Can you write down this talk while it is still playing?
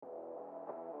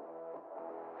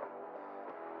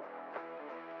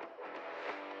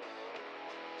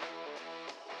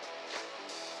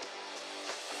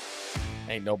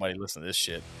Ain't nobody listening to this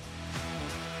shit.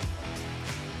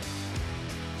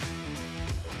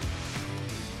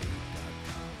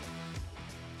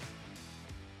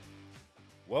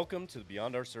 Welcome to the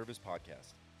Beyond Our Service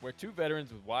podcast, where two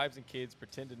veterans with wives and kids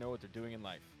pretend to know what they're doing in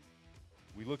life.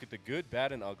 We look at the good,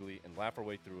 bad, and ugly and laugh our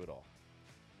way through it all.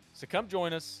 So come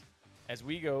join us as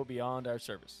we go beyond our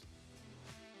service.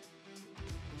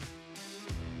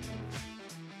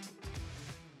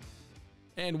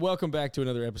 And welcome back to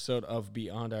another episode of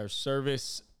Beyond Our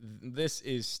Service. This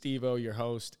is Steve-O, your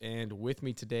host, and with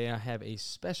me today I have a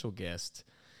special guest,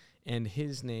 and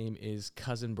his name is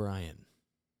Cousin Brian.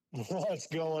 What's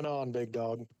going on, big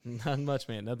dog? Not much,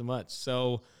 man. Nothing much.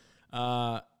 So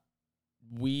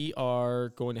we are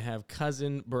going to have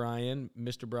Cousin Brian,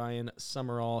 Mr. Brian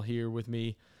Summerall, here with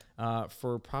me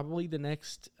for probably the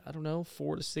next,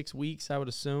 4 to 6 weeks, I would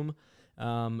assume.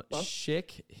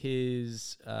 Schick,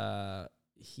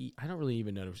 I don't really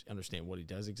even understand what he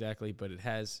does exactly, but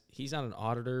he's not an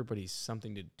auditor, but he's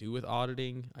something to do with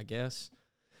auditing, I guess.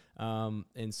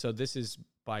 And so this is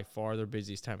by far their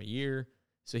busiest time of year.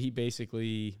 So he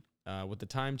basically, with the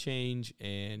time change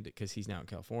and because he's now in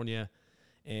California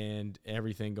and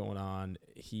everything going on,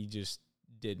 he just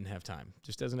didn't have time,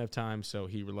 just doesn't have time. So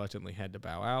he reluctantly had to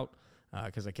bow out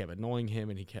because I kept annoying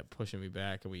him and he kept pushing me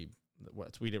back. And we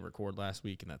didn't record last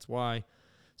week, and that's why.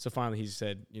 So finally he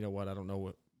said, you know what, I don't know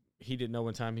what, he didn't know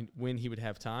when he would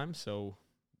have time. So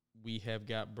we have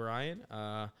got Brian.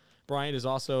 Brian is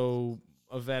also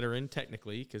a veteran,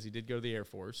 technically, because he did go to the Air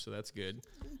Force, so that's good.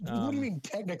 What do you mean,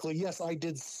 technically? Yes, I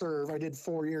did serve. I did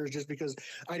 4 years. Just because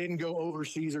I didn't go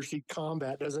overseas or see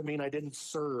combat doesn't mean I didn't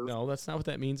serve. No, that's not what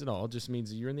that means at all. It just means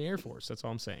that you're in the Air Force. That's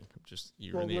all I'm saying.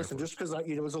 You're in the Air Force. Just because I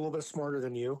was a little bit smarter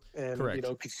than you, and correct,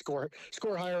 could score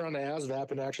higher on the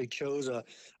ASVAB, and actually chose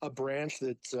a branch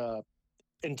that's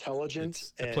intelligent,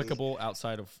 it's applicable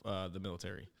outside of the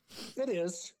military. It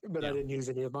is, but yeah. I didn't use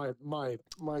any of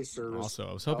my service. Also,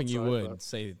 I was hoping you would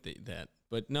say that,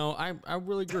 but no, I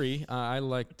really agree. I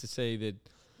like to say that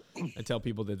I tell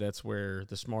people that that's where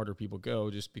the smarter people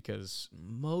go, just because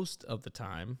most of the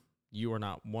time, you are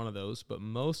not one of those, but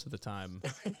most of the time,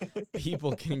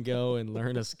 people can go and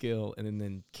learn a skill and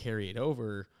then carry it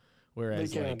over.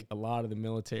 Whereas like a lot of the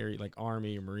military, like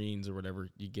Army or Marines or whatever,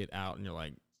 you get out and you're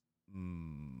like,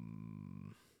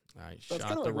 I That's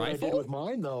shot the rifle. What I did with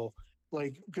mine, though,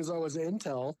 like, because I was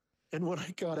intel, and when I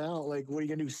got out, like, what are you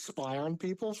gonna do? Spy on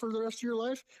people for the rest of your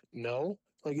life? No,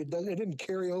 like it didn't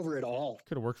carry over at all.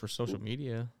 Could have worked for social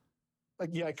media.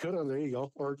 Like, yeah, I could have. There you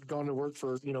go, or gone to work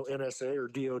for NSA or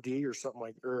DOD or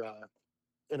something or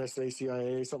NSA,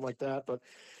 CIA, something like that. But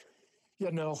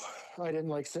yeah, no, I didn't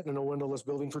like sitting in a windowless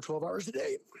building for 12 hours a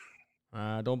day.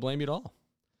 Don't blame you at all.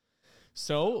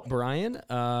 So, Brian,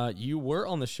 you were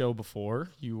on the show before.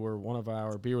 You were one of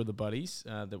our Beer with the Buddies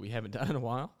that we haven't done in a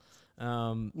while.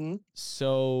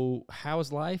 So,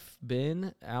 how's life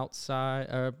been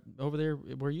outside over there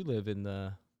where you live in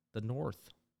the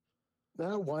north?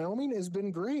 Wyoming has been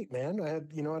great, man. I had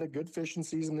a good fishing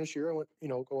season this year. I went,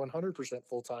 go 100%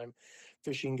 full-time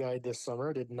fishing guide this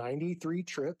summer. I did 93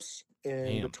 trips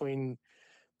between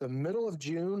the middle of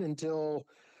June until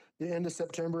the end of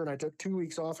September, and I took 2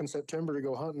 weeks off in September to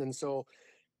go hunting. And so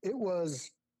it was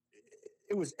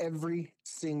every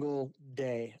single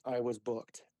day I was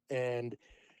booked. And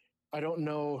I don't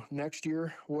know next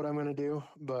year what I'm going to do,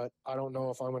 but I don't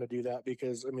know if I'm going to do that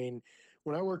because, I mean,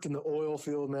 when I worked in the oil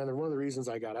field, man, and one of the reasons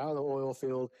I got out of the oil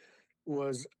field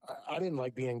was I didn't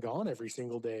like being gone every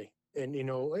single day. And, the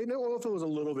oil field was a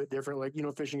little bit different. Like,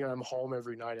 fishing, I'm home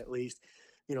every night at least.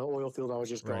 Oil field, I was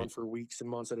just gone for weeks and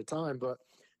months at a time. But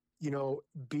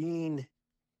being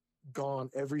gone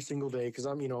every single day, because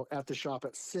I'm, at the shop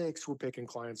at 6, we're picking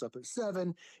clients up at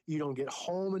 7. You don't get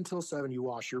home until 7. You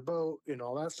wash your boat and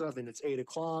all that stuff, and it's 8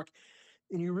 o'clock,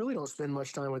 and you really don't spend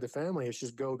much time with the family. It's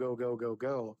just go, go, go, go,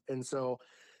 go. And so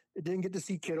I didn't get to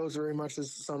see kiddos very much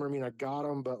this summer. I mean, I got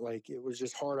them, but like it was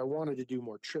just hard. I wanted to do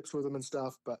more trips with them and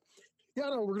stuff, but yeah,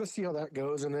 no, we're gonna see how that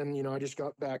goes. And then I just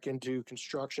got back into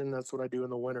construction. That's what I do in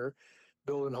the winter.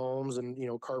 Building homes and,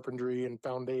 carpentry and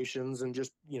foundations and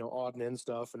just, odd and end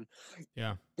stuff. And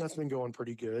yeah, that's been going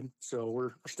pretty good. So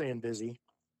we're staying busy.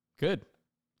 Good.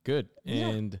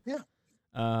 And, yeah.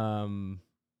 I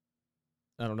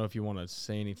don't know if you want to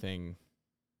say anything.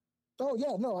 Oh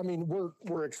yeah, no, I mean,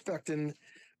 we're expecting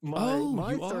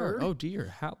my third. Oh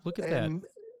dear. Look at that.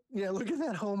 Yeah. Look at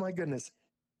that. Oh my goodness.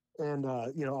 And,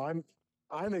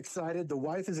 I'm excited. The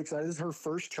wife is excited. This is her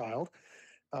first child.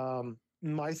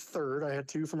 My third. I had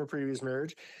 2 from a previous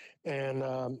marriage, and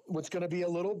what's going to be a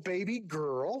little baby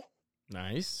girl.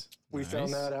 Nice. We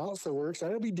found that out, so we're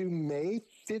excited. It'll be due May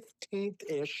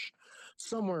 15th-ish,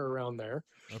 somewhere around there.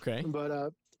 Okay. But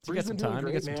So you Bree's got some been doing time. You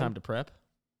great, got some man. time to prep.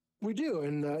 We do,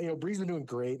 and Bree's been doing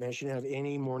great, man. She didn't have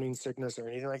any morning sickness or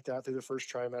anything like that through the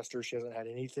first trimester. She hasn't had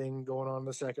anything going on in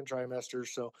the second trimester,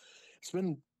 so it's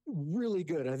been really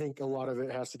good. I think a lot of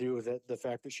it has to do with it, the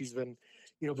fact that she's been,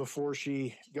 before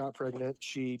she got pregnant,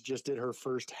 she just did her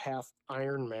first half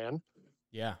Ironman.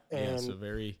 Yeah. And So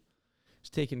she's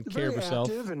taking care very of herself.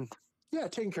 active and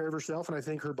taking care of herself, and I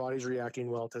think her body's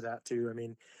reacting well to that too. I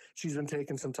mean, she's been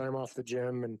taking some time off the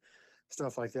gym and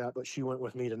stuff like that, but she went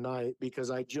with me tonight because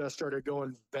I just started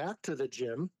going back to the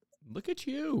gym. Look at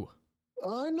you.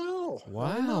 I know.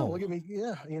 Wow. Look at me.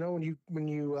 Yeah,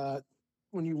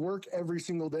 when you work every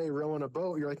single day rowing a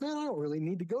boat, you're like, man, I don't really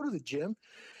need to go to the gym.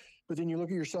 But then you look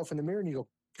at yourself in the mirror and you go,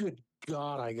 good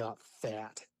God, I got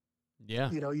fat.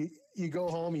 Yeah. You go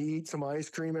home, you eat some ice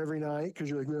cream every night because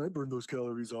you're like, man, I burned those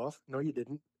calories off. No, you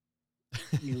didn't.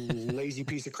 You lazy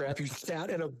piece of crap. You sat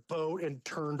in a boat and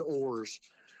turned oars.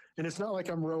 And it's not like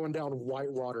I'm rowing down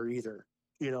whitewater either.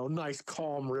 Nice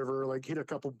calm river, like hit a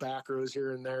couple back rows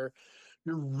here and there.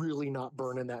 You're really not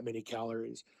burning that many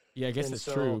calories. Yeah, I guess that's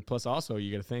true. Plus, also,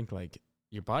 you got to think like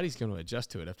your body's going to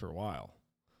adjust to it after a while.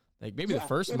 Like maybe the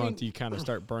first month you kind of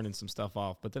start burning some stuff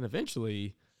off, but then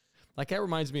eventually, like that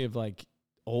reminds me of like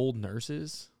old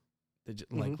nurses that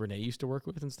like Renee used to work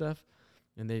with and stuff.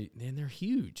 And they're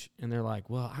huge, and they're like,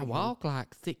 well, I walk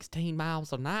like 16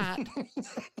 miles a night.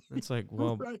 It's like,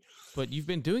 well, right. But you've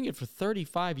been doing it for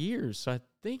 35 years, so I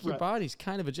think your body's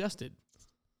kind of adjusted.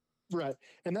 Right,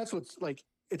 and that's what's like.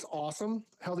 It's awesome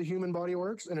how the human body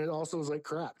works, and it also is like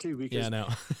crap too. Because I know.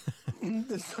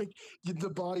 It's like the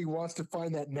body wants to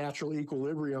find that natural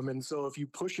equilibrium, and so if you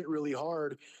push it really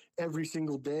hard every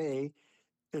single day,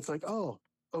 it's like, oh,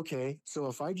 okay, so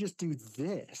if I just do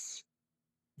this,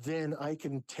 then I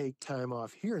can take time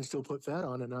off here and still put fat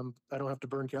on, and I don't have to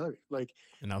burn calories. Like,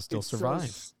 and I'll still survive.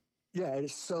 It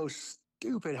is so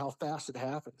stupid how fast it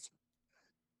happens.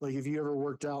 Like if you ever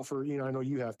worked out for, I know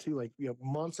you have too, like,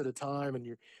 months at a time, and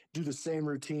you do the same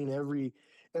routine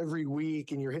every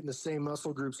week, and you're hitting the same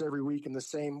muscle groups every week and the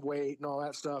same weight and all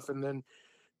that stuff. And then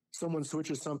someone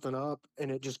switches something up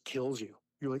and it just kills you.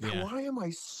 You're like, why am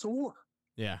I sore?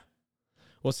 Yeah.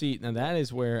 Well, see, now that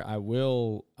is where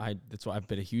that's why I've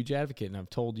been a huge advocate, and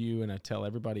I've told you and I tell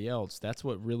everybody else, that's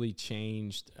what really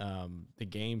changed the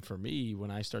game for me when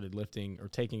I started lifting or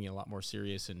taking it a lot more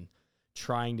serious and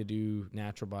trying to do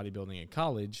natural bodybuilding in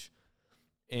college.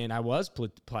 And I was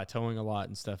plateauing a lot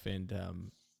and stuff.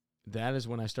 And that is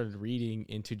when I started reading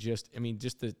into just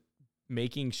the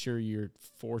making sure you're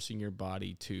forcing your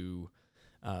body to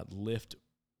lift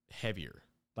heavier.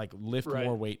 Like lift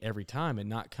more weight every time and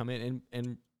not come in.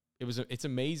 And it's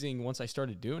amazing once I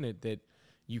started doing it that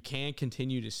you can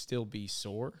continue to still be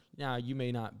sore. Now you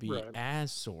may not be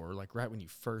as sore, like right when you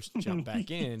first jump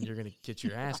back in, you're going to get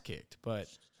your ass kicked, but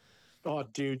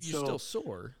dude, you're still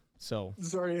sore. So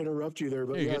sorry to interrupt you there,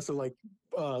 but so like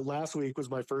last week was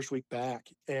my first week back,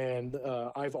 and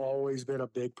I've always been a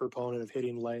big proponent of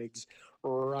hitting legs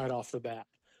right off the bat,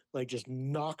 like just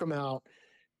knock them out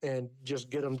and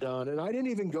just get them done. And I didn't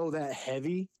even go that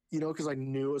heavy, because I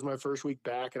knew it was my first week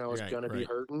back and I was going to be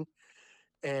hurting.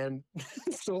 And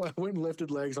so I went and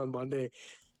lifted legs on Monday,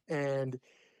 and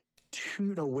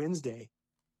Wednesday,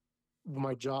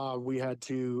 my job, we had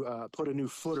to put a new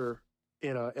footer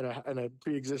in a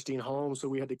pre-existing home. So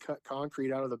we had to cut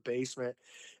concrete out of the basement,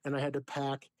 and I had to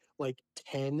pack like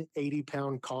 10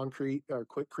 80-pound concrete or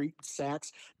quickcrete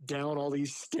sacks down all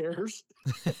these stairs.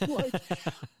 Like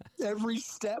every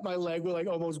step, my leg would like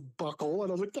almost buckle,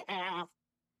 and I was like,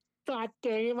 God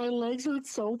dang it, my legs hurt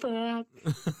so bad.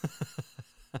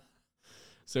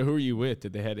 So who are you with?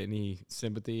 Did they have any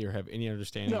sympathy or have any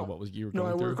understanding of what you were going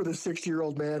through? No, I work with a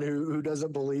 60-year-old man who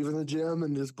doesn't believe in the gym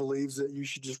and just believes that you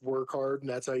should just work hard and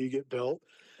that's how you get built.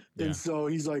 Yeah. And so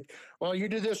he's like, well, you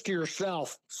did this to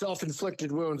yourself. Self-inflicted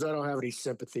wounds. I don't have any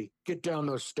sympathy. Get down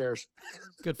those stairs.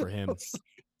 Good for him.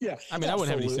 Yeah. I mean, absolutely. I wouldn't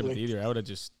have any sympathy either. I would have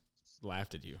just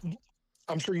laughed at you.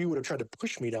 I'm sure you would have tried to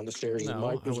push me down the stairs. No,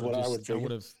 I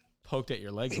would have poked at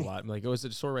your legs a lot. I'm like, oh, is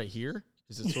it sore right here?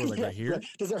 Is it sore like right here? Yeah.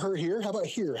 Does it hurt here? How about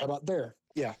here? How about there?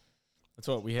 Yeah. That's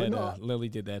what we had. Lily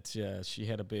did that. She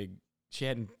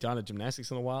hadn't done a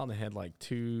gymnastics in a while, and they had like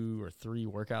 2 or 3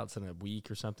 workouts in a week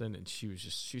or something. And she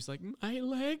was like, my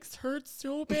legs hurt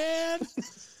so bad.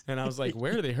 And I was like,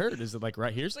 where do they hurt? Is it like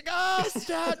right here? She's like, oh,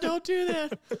 stop. Don't do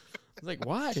that. I was like,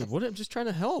 why? What? I'm just trying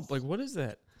to help. Like, what is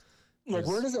that? Like,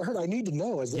 where does it hurt? I need to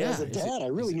know. As a dad, I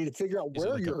really need to figure out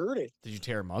where you're hurting. Did you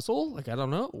tear a muscle? Like, I don't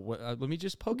know. Let me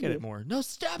just poke at it more. No,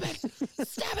 stop it.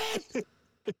 Stop it.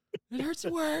 It hurts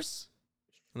worse.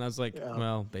 And I was like,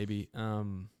 well, baby,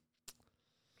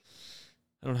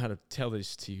 I don't know how to tell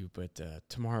this to you, but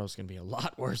tomorrow's going to be a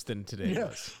lot worse than today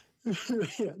was.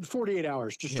 Yeah, 48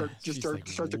 hours. Start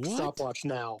the "What?" stopwatch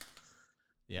now.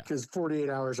 Yeah. Because 48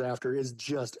 hours after is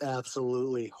just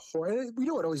absolutely horrible. You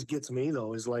know what always gets me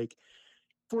though is like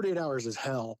 48 hours is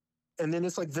hell, and then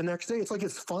it's like the next day it's like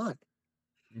it's fine.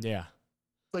 Yeah.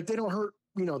 Like they don't hurt.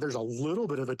 You know, there's a little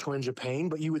bit of a twinge of pain,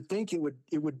 but you would think it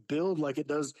would build like it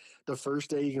does the first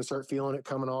day. You can start feeling it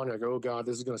coming on. You're like, oh God,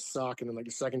 this is going to suck. And then like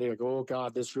the second day, like, oh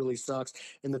God, this really sucks.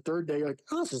 And the third day, you're like,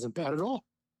 oh, this isn't bad at all.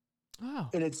 Oh.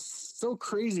 And it's so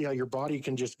crazy how your body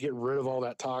can just get rid of all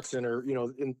that toxin or, you know,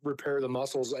 and repair the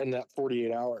muscles in that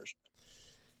 48 hours.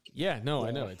 Yeah, no,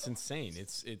 I know. It's insane.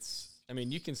 I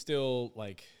mean, you can still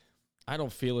like, I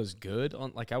don't feel as good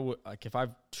on like I would like if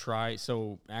I've tried.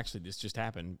 So actually, this just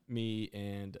happened. Me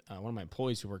and one of my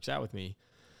employees who works out with me,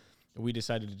 we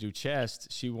decided to do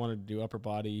chest. She wanted to do upper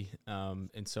body,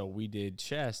 and so we did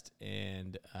chest.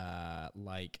 And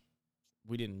like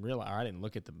we didn't realize, or I didn't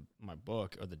look at my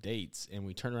book or the dates, and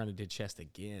we turned around and did chest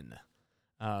again,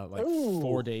 like Ooh.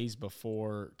 4 days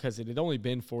before, because it had only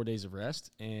been 4 days of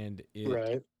rest, and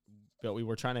Right. but we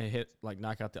were trying to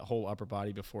knock out the whole upper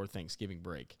body before Thanksgiving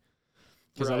break.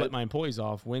 Because I Right. let my employees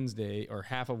off Wednesday or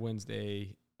half of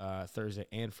Wednesday, Thursday,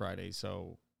 and Friday.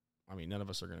 So, I mean, none of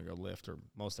us are going to go lift, or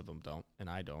most of them don't, and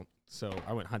I don't. So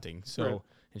I went hunting. So Right.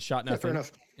 and shot Yeah, fair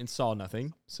nothing enough. and saw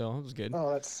nothing. So it was good. Oh,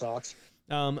 that sucks.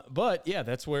 But yeah,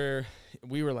 that's where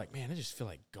we were like, man, I just feel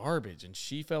like garbage, and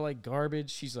she felt like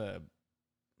garbage. She's a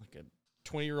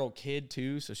 20-year-old kid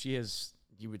too, so she has.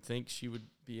 You would think she would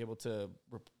be able to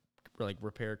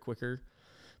repair quicker.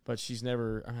 But she's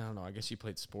never, I don't know, I guess she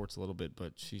played sports a little bit,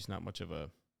 but she wasn't much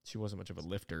of a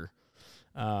lifter.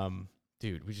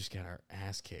 Dude, we just got our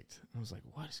ass kicked. I was like,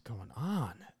 what is going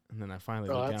on? And then I finally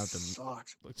looked down at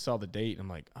sucks. saw the date, and I'm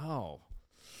like, oh,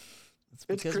 it's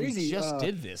It's because crazy. we just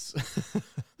did this.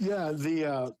 Yeah,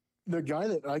 the guy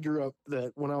that I grew up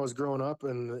that when I was growing up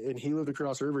and he lived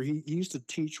across the river, he used to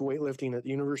teach weightlifting at the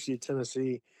University of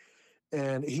Tennessee.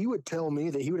 And he would tell me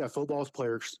that he would have football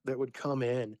players that would come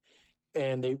in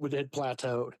and they had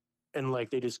plateaued and like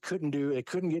they just couldn't get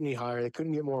any higher. They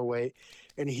couldn't get more weight.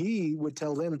 And he would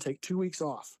tell them to take 2 weeks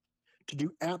off, to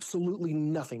do absolutely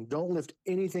nothing. Don't lift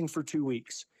anything for 2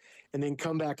 weeks and then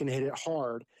come back and hit it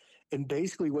hard. And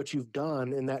basically what you've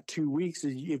done in that 2 weeks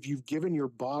is if you've given your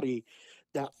body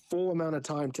that full amount of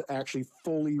time to actually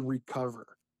fully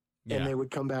recover, and they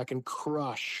would come back and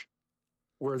crush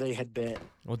where they had been.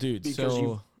 Well, dude,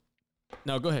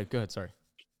 no, go ahead. Sorry.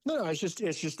 No, it's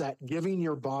just that giving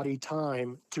your body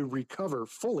time to recover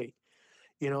fully,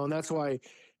 you know, and that's why.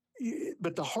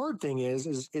 But the hard thing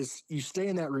is you stay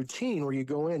in that routine where you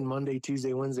go in Monday,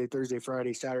 Tuesday, Wednesday, Thursday,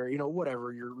 Friday, Saturday, you know,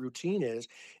 whatever your routine is,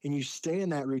 and you stay in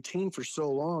that routine for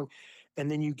so long, and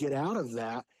then you get out of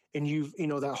that, and you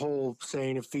know that whole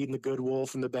saying of feeding the good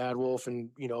wolf and the bad wolf, and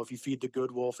you know if you feed the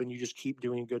good wolf and you just keep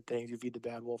doing good things, you feed the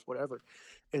bad wolf, whatever.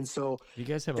 And so You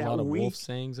guys have a lot of wolf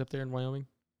sayings up there in Wyoming?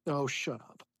 Oh, shut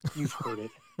up. You've heard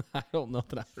it. I don't know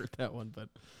that I heard that one, but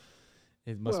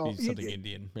it must be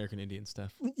something American Indian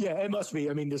stuff. Yeah, it must be.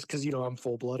 I mean, just because, you know, I'm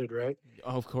full-blooded, right?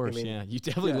 Oh, of course, I mean, yeah. You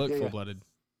definitely look full-blooded.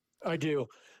 I do.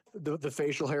 The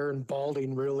facial hair and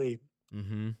balding really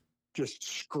just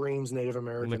screams Native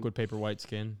American. Liquid paper white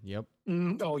skin. Yep.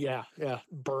 Oh, yeah. Yeah.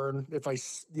 Burn if I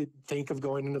think of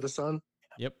going into the sun.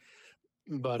 Yep.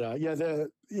 But,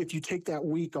 if you take that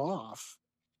week off,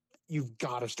 you've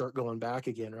got to start going back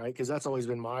again, right? Because that's always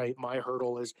been my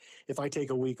hurdle is if I take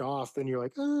a week off, then you're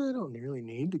like, oh, I don't really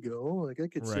need to go. Like I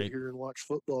could sit here and watch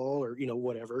football or, you know,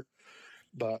 whatever.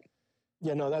 But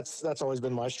yeah, no, that's always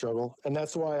been my struggle. And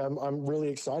that's why I'm really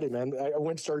excited, man.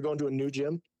 I started going to a new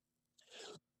gym,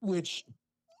 which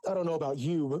I don't know about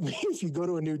you, but if you go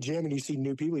to a new gym and you see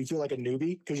new people, you feel like a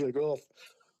newbie because you're like, oh,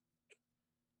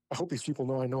 I hope these people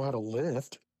know I know how to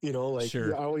lift. You know, like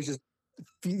I always just,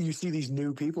 you see these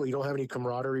new people, you don't have any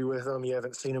camaraderie with them. You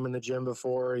haven't seen them in the gym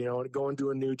before, you know, going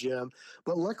to a new gym.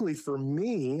 But luckily for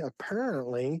me,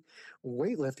 apparently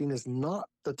weightlifting is not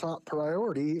the top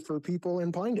priority for people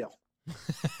in Pinedale.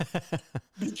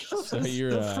 So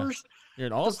you're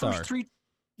an all-star.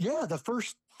 The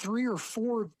first 3 or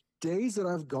 4 days that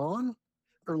I've gone,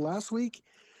 or last week,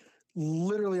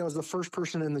 literally I was the first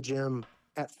person in the gym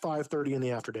at 5:30 in the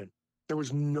afternoon. There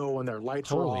was no one there.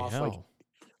 Lights were off. Hell.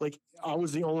 Like I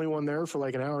was the only one there for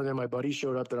like an hour. And then my buddy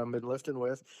showed up that I've been lifting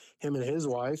with, him and his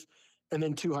wife, and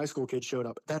then 2 high school kids showed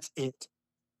up. That's it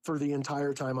for the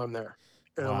entire time I'm there.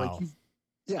 And I'm like,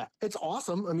 yeah, it's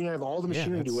awesome. I mean, I have all the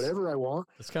machinery to do whatever I want.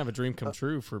 It's kind of a dream come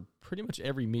true for pretty much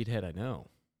every meathead I know.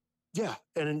 Yeah,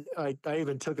 and I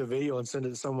even took a video and sent it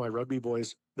to some of my rugby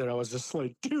boys that I was just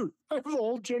like, dude, I have the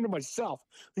whole gym to myself.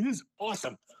 This is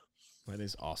awesome. That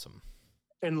is awesome.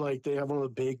 And like they have one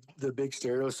of the big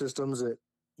stereo systems that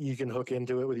you can hook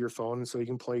into it with your phone, so you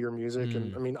can play your music.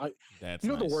 And I mean, you don't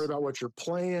have to worry about what you're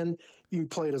playing. You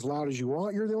play it as loud as you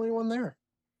want. You're the only one there.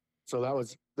 So that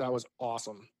was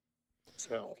awesome.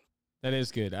 So that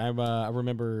is good. I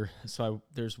remember. So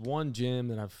there's one gym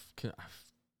that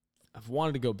I've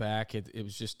wanted to go back.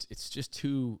 It's just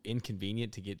too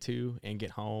inconvenient to get to and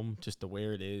get home, just to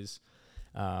where it is,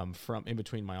 from in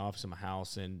between my office and my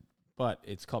house. But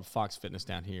it's called Fox Fitness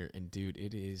down here, and dude,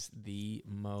 it is the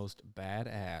most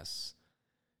badass,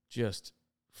 just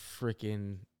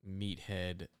freaking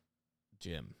meathead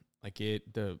gym. Like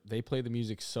they play the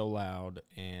music so loud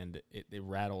and it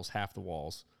rattles half the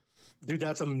walls. Dude,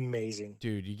 that's amazing.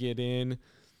 Dude, you get in,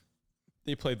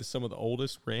 they play some of the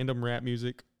oldest random rap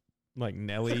music, like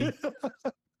Nelly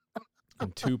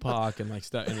and Tupac and like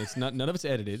stuff, and it's none of it's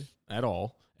edited at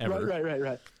all, ever.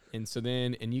 Right. And so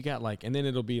then, and you got like, and then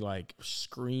it'll be like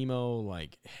screamo,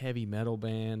 like heavy metal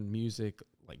band music,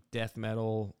 like death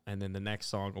metal, and then the next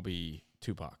song will be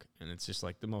Tupac, and it's just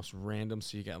like the most random.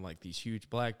 So you got like these huge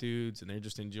black dudes, and they're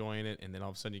just enjoying it, and then all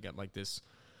of a sudden you got like this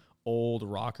old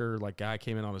rocker, like guy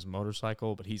came in on his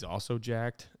motorcycle, but he's also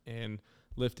jacked and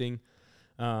lifting.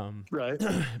 Right.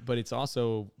 But it's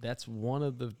also, that's one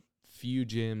of the few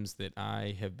gyms that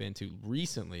I have been to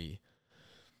recently.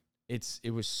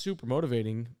 It was super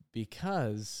motivating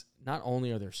because not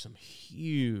only are there some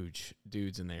huge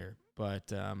dudes in there,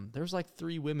 but there's like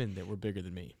 3 women that were bigger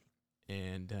than me.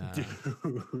 And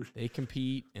they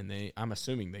compete, and I'm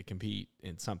assuming they compete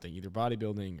in something, either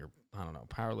bodybuilding or, I don't know,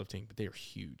 powerlifting, but they are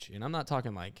huge. And I'm not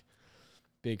talking like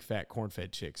big, fat,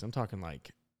 corn-fed chicks. I'm talking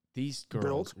like these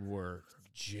girls were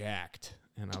jacked.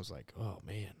 And I was like, oh,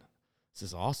 man, this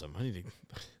is awesome.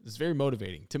 It's very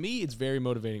motivating. To me, it's very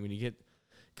motivating when you get,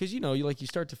 because, you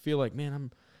start to feel like, man,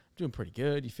 I'm doing pretty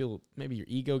good. You feel maybe your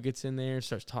ego gets in there,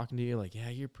 starts talking to you like, yeah,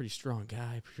 you're a pretty strong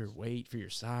guy for your weight, for your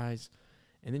size.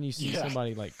 And then you see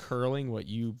somebody like curling what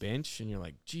you bench, and you're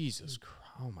like, Jesus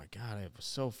Christ, oh my God, I have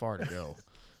so far to go.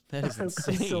 That is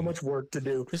insane. So much work to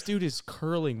do. This dude is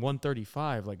curling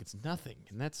 135 like it's nothing.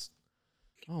 And that's,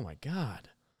 oh my God.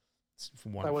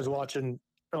 I was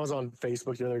on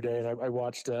Facebook the other day, and I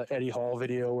watched Eddie Hall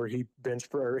video where he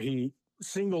he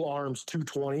single arms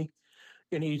 220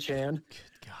 in each hand.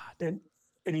 Good God.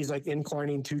 And he's like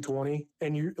inclining 220,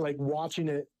 and you're like watching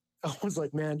it. I was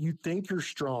like, man, you think you're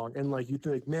strong, and like you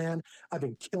think, man, I've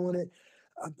been killing it.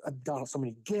 I've done so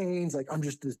many gains. Like I'm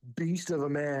just this beast of a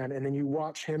man. And then you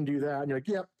watch him do that, and you're like,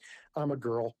 yep, I'm a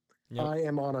girl. Yep. I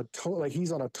am on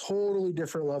he's on a totally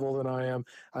different level than I am.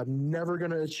 I'm never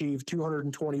going to achieve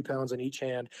 220 pounds in each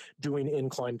hand doing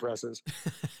incline presses.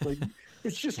 Like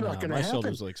it's just not going to happen. My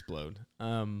shoulders will explode.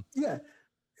 Yeah.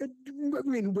 I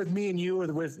mean, with me and you,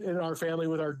 in our family,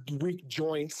 with our weak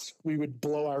joints, we would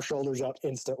blow our shoulders out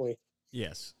instantly.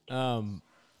 Yes.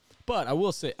 But I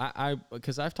will say,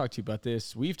 because I've talked to you about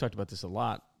this, we've talked about this a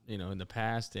lot, in the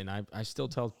past, and I still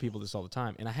tell people this all the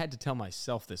time, and I had to tell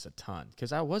myself this a ton,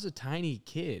 because I was a tiny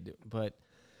kid, but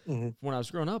when I was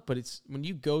growing up, but it's when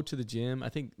you go to the gym, I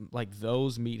think like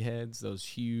those meatheads, those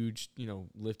huge,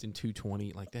 lifting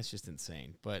 220, like that's just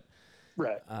insane. But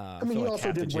right. I mean, he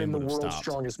also did win the world's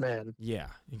strongest man. Yeah,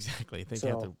 exactly. I think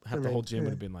half the whole gym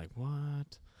would have been like,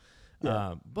 what?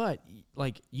 Yeah. But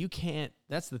like you can't,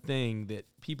 that's the thing that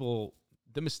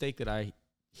the mistake that I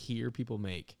hear people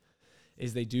make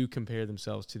is they do compare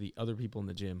themselves to the other people in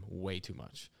the gym way too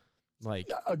much. Like,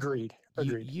 yeah, agreed.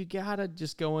 You gotta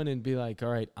just go in and be like, all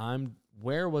right,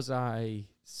 where was I,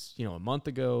 a month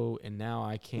ago, and now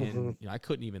I can, I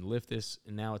couldn't even lift this,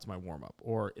 and now it's my warm up,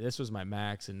 or this was my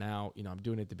max, and now, I'm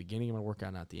doing it at the beginning of my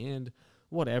workout, not at the end,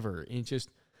 whatever. And just,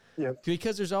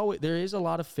 because there is a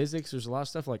lot of physics. There's a lot of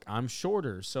stuff, like I'm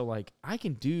shorter. So like I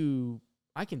can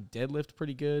deadlift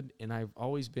pretty good. And I've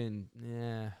always been,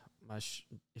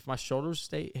 if my shoulders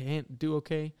do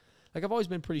okay, like I've always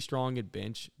been pretty strong at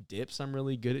bench dips. I'm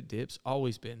really good at dips,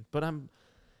 always been, but I'm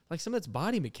like, some of it's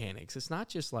body mechanics. It's not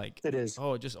just like, it is,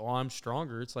 I'm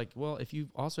stronger. It's like, well, if you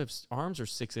also have arms are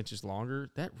 6 inches longer,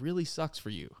 that really sucks for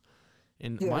you.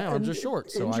 And my arms are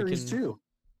short. So I can too.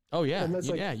 Oh yeah, and that's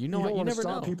you never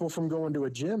stop know. People from going to a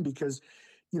gym because,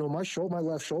 my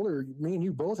left shoulder. Me and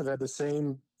you both have had the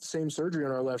same surgery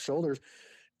on our left shoulders,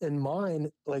 and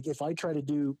mine. Like if I try to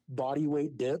do body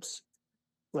weight dips,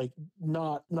 like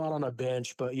not on a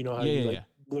bench, but how you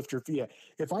lift your feet. Yeah.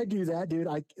 If I do that, dude,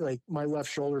 I like my left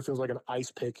shoulder feels like an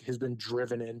ice pick has been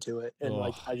driven into it, and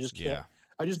like I just can't.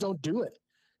 I just don't do it.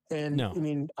 And I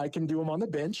mean, I can do them on the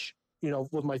bench.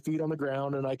 with my feet on the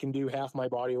ground, and I can do half my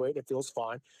body weight. It feels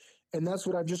fine. And that's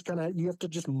what I've just you have to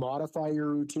just modify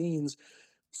your routines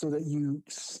so that you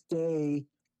stay.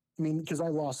 I mean, because I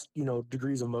lost,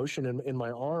 degrees of motion in my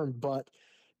arm, but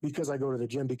because I go to the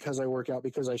gym, because I work out,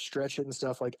 because I stretch it and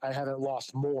stuff, like I haven't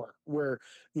lost more. Where,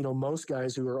 most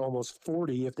guys who are almost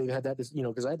 40, if they've had that,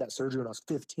 because I had that surgery when I was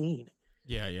 15.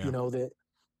 Yeah.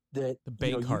 That The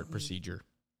Bankart procedure.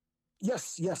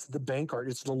 Yes, the Bankart.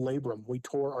 It's the labrum. We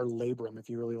tore our labrum. If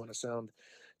you really want to sound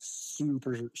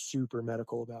super, super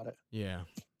medical about it. Yeah,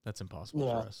 that's impossible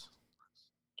for us.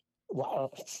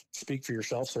 Wow. Speak for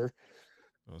yourself, sir.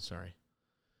 Oh, sorry.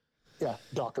 Yeah,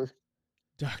 doctor.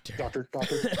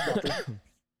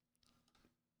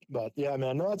 But yeah,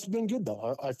 man, no, it's been good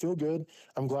though. I feel good.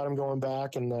 I'm glad I'm going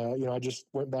back, and I just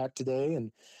went back today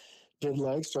and did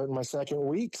legs, starting my second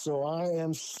week. So I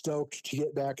am stoked to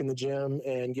get back in the gym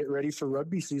and get ready for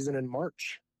rugby season in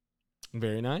March.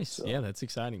 Very nice. So, yeah, that's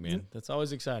exciting, man. That's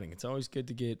always exciting. It's always good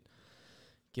to get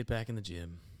back in the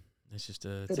gym. It's just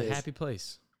it's a happy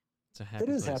place. It's a happy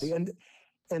place. It is happy.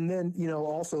 And then,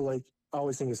 also, like, I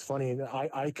always think it's funny, and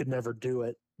I could never do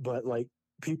it, but like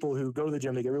people who go to the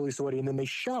gym, they get really sweaty and then they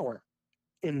shower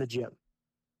in the gym.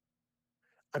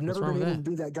 I've never been able to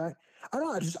be that guy. I don't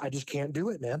know. I just can't do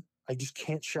it, man. I just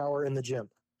can't shower in the gym.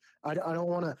 I don't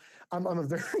want to. I'm a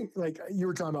very, like, you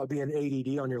were talking about being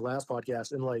ADD on your last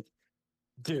podcast, and like,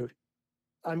 dude,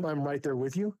 I'm right there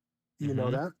with you. You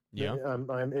know that. Yeah.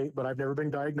 But I've never been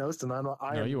diagnosed, and I am not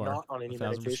on any 1,000%.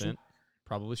 medication.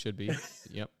 Probably should be.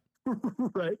 Yep.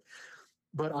 Right.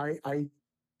 But I am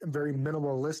very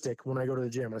minimalistic when I go to the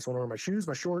gym. I just want to wear my shoes,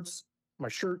 my shorts, my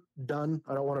shirt, done.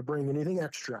 I don't want to bring anything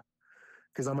extra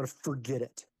because I'm going to forget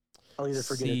it. I'll either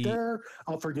forget it there,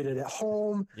 I'll forget it at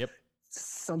home. Yep.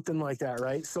 Something like that,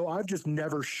 right? So I've just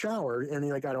never showered, and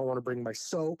like I don't want to bring my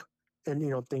soap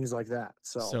and things like that.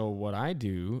 So what I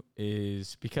do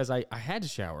is, because I had to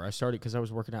shower. I started because I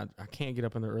was working out. I can't get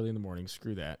up early in the morning.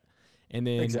 Screw that. And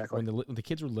then when the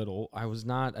kids were little, I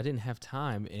didn't have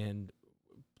time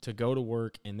to go to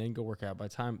work and then go work out by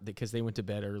the time, because they went to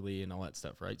bed early and all that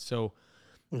stuff, right? So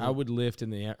I would lift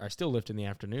I still lift in the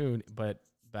afternoon, but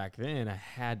back then I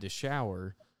had to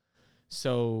shower.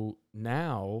 So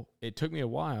now it took me a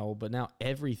while, but now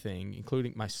everything,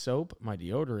 including my soap, my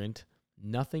deodorant,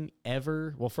 nothing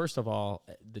ever. Well, first of all,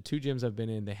 the 2 gyms I've been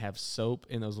in, they have soap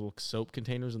in those little soap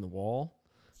containers in the wall.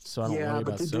 So I don't worry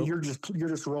about soap. You're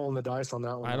just rolling the dice on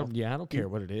that one. I don't care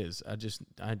what it is. I just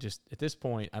at this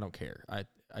point I don't care. I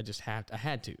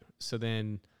had to. So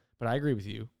then, but I agree with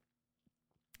you.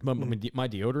 But my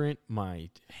deodorant, my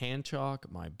hand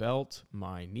chalk, my belt,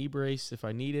 my knee brace if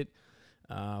I need it.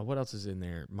 What else is in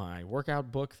there? My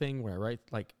workout book thing where I write,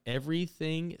 like,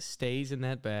 everything stays in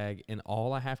that bag, and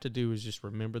all I have to do is just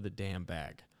remember the damn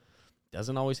bag.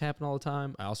 Doesn't always happen all the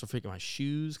time. I also forget my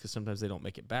shoes because sometimes they don't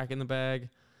make it back in the bag.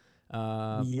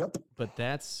 Yep. But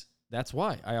that's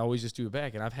why I always just do a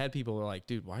bag. And I've had people who are like,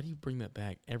 dude, why do you bring that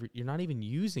bag you're not even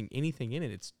using anything in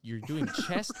it. You're doing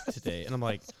chest today. And I'm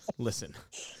like, listen,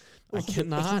 I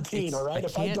cannot. It's routine, all right?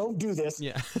 If I don't do this,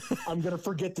 I'm going to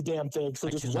forget the damn thing. So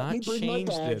just let me bring my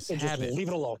bag and just leave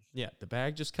it alone. Yeah. The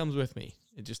bag just comes with me.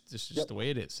 It's just the way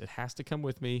it is. It has to come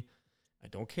with me. I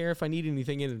don't care if I need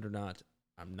anything in it or not.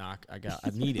 I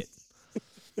need it.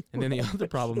 And then the other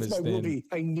problem is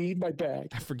I need my bag.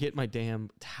 I forget my damn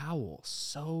towel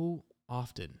so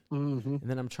often. Mm-hmm. And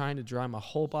then I'm trying to dry my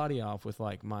whole body off with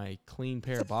like my clean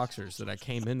pair of boxers that I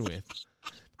came in with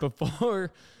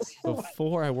before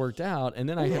I worked out. And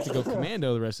then I have to go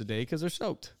commando the rest of the day because they're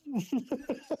soaked.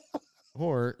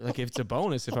 Or like if it's a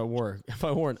bonus if I wore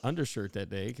an undershirt that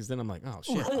day, because then I'm like, oh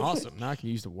shit, awesome. Now I can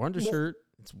use the undershirt.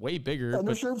 It's way bigger.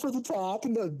 Undershirt for the top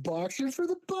and the boxers for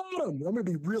the bottom. I'm gonna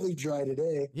be really dry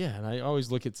today. Yeah, and I always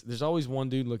there's always one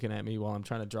dude looking at me while I'm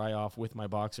trying to dry off with my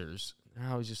boxers. And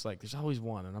I was just like, there's always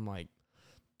one, and I'm like,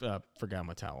 forgot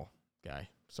my towel, guy.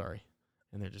 Sorry.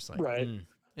 And they're just like, right.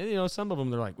 And some of them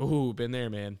they're like, ooh, been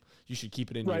there, man. You should keep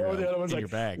it in your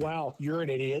bag. Wow, you're an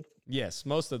idiot. Yes,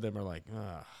 most of them are like,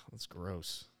 that's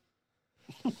gross.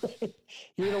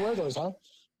 You're gonna wear those, huh?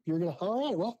 All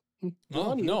right, well.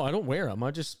 No, I don't wear them.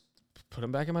 I just put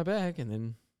them back in my bag and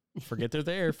then forget they're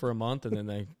there for a month, and then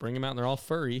they bring them out and they're all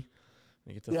furry.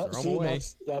 They get to throw them away.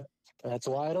 That's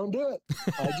why I don't do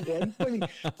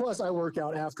it. Plus, I work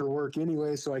out after work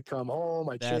anyway, so I come home,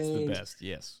 change. That's the best,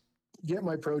 yes. Get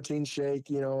my protein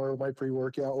shake, or my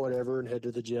pre-workout, whatever, and head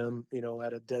to the gym,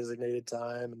 at a designated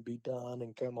time and be done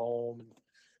and come home.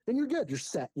 And you're good. You're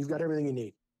set. You've got everything you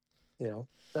need.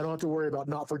 I don't have to worry about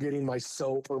not forgetting my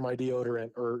soap or my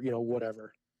deodorant or,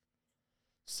 whatever.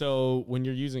 So when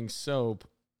you're using soap,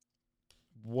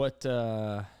 what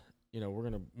we're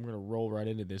gonna roll right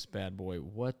into this bad boy.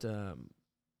 What kind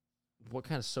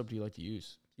of soap do you like to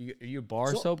use? Are you a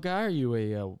bar soap guy, or are you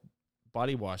a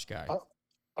body wash guy?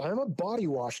 I'm a body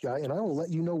wash guy, and I will let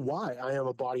you know why I am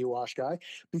a body wash guy,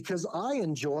 because I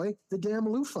enjoy the damn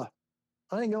loofah.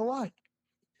 I ain't gonna lie.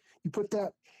 You put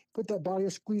that body,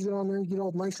 squeeze it on there, get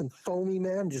all nice and foamy,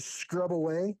 man. Just scrub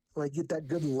away, like get that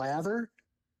good lather.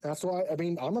 That's why. I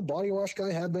mean, I'm a body wash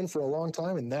guy, have been for a long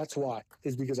time, and that's why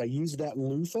is because I use that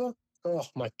loofah. Oh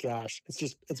my gosh,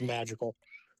 it's magical.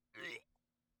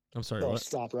 I'm sorry. Oh, what?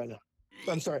 stop right now.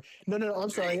 I'm sorry. No. I'm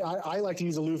sorry. I like to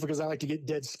use a loofah because I like to get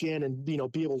dead skin and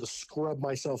be able to scrub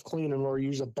myself clean, and or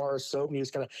use a bar of soap and you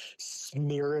just kind of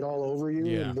smear it all over you.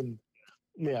 Yeah. And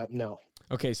then, no.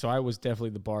 Okay, so I was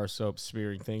definitely the bar soap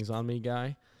smearing things on me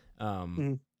guy,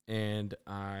 and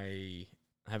I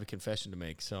have a confession to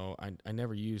make. So I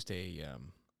never used a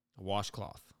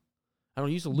washcloth. I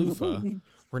don't use a loofah.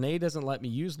 Renee doesn't let me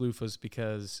use loofahs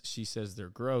because she says they're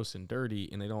gross and dirty,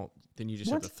 and they don't. Then you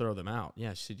just have to throw them out.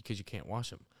 Yeah, she said because you can't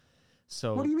wash them.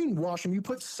 So what do you mean wash them? You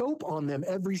put soap on them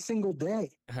every single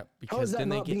day. Because how is that then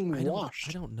not being washed?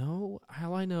 I don't know.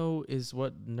 All I know is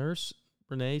what Nurse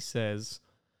Renee says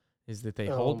is that they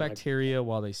hold bacteria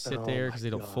while they sit there because they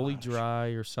don't fully dry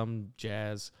or some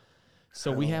jazz.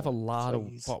 So we have a lot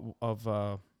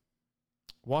of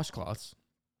washcloths.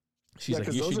 She's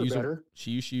like, you should use them.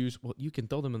 You should use. Well, you can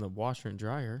throw them in the washer and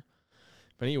dryer.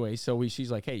 But anyway, so she's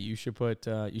like, hey, you should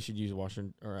use a washer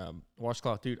or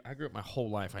washcloth, dude. I grew up my whole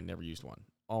life. I never used one.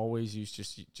 Always used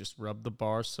just rub the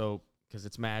bar soap because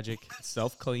it's magic. It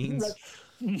self cleans.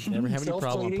 Never have any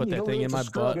problem. Put that thing in my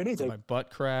butt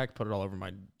crack. Put it all over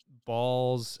my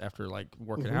balls after like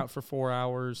working out for 4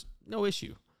 hours. No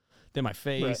issue. Then my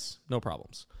face, no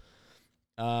problems.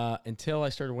 Until I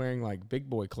started wearing like big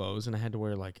boy clothes and I had to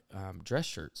wear like dress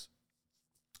shirts,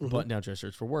 button down dress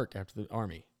shirts for work after the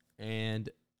Army. And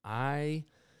I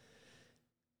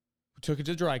took it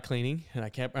to dry cleaning and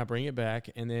I bring it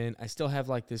back. And then I still have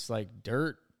like this like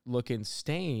dirt looking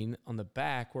stain on the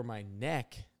back where my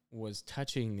neck was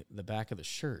touching the back of the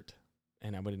shirt.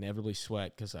 And I would inevitably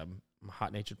sweat because I'm a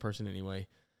hot natured person anyway.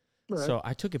 Right. So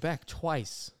I took it back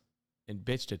twice and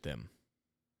bitched at them.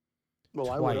 Well,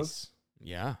 twice. I would have.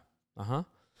 Yeah.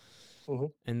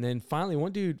 And then finally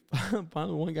one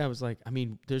guy was like, I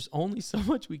mean, there's only so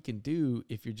much we can do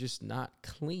if you're just not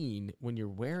clean when you're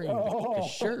wearing a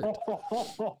shirt.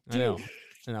 I know.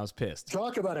 And I was pissed.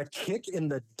 Talk about a kick in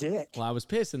the dick. Well, I was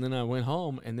pissed. And then I went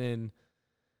home and then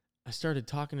I started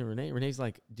talking to Renee. Renee's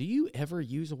like, do you ever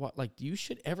use you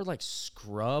should ever like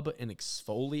scrub and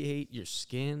exfoliate your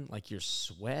skin, like your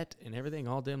sweat and everything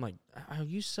all day? I'm like, I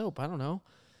use soap. I don't know.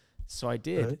 So I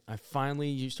did. Right. I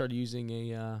finally started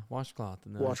using a washcloth,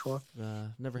 and washcloth.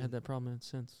 Never had that problem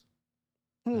since.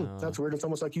 That's weird. It's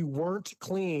almost like you weren't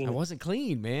clean. I wasn't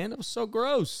clean, man. It was so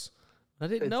gross. I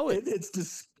didn't know it. It's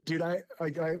just, dude. I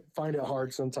find it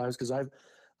hard sometimes because I've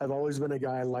always been a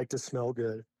guy. I like to smell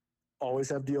good. Always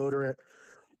have deodorant.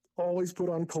 Always put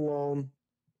on cologne,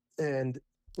 and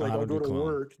like I'll go to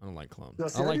work. I don't like cologne. I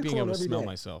don't like being able to smell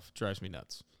myself. It drives me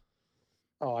nuts.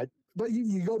 But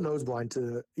you go nose blind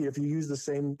to if you use the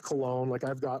same cologne. Like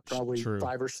I've got probably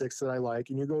 5 or 6 that I like,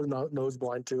 and you go nose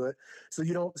blind to it, so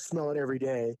you don't smell it every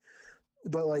day.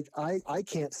 But like I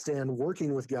can't stand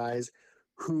working with guys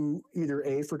who either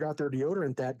A, forgot their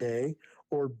deodorant that day,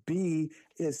 or B,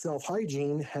 is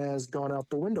self-hygiene has gone out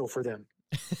the window for them.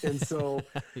 And so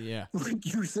yeah, like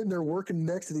you're sitting there working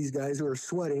next to these guys who are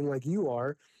sweating like you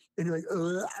are, and you're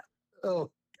like,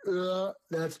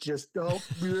 that's just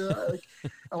like,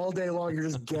 all day long you're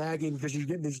just gagging because you're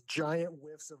getting these giant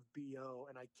whiffs of BO,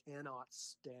 and I cannot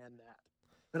stand that.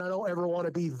 And I don't ever want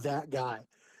to be that guy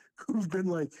who's been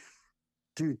like,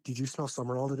 dude, did you smell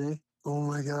Summerall today? Oh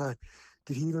my god,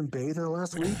 did he even bathe her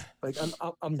last week? Like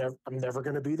I'm never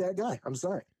gonna be that guy. I'm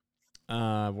sorry.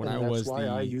 That's why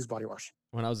I use body wash.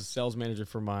 When I was a sales manager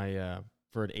for my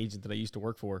for an agent that I used to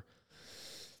work for,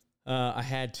 I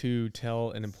had to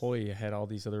tell an employee. I had all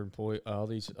these other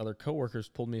coworkers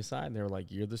pulled me aside, and they were like,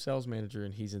 "You're the sales manager,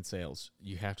 and he's in sales.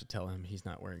 You have to tell him he's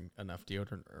not wearing enough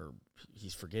deodorant, or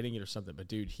he's forgetting it, or something." But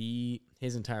dude,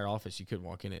 his entire office, you couldn't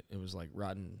walk in it. It was like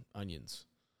rotten onions.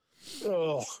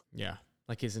 Oh yeah,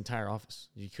 like his entire office.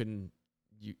 You couldn't.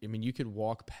 You could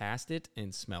walk past it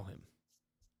and smell him.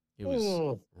 It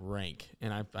was rank,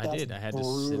 and I did. I had to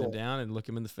sit him down and look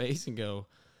him in the face and go,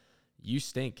 "You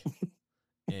stink."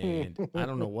 And I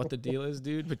don't know what the deal is,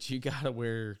 dude, but you got to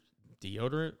wear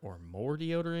deodorant or more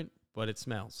deodorant, but it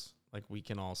smells like we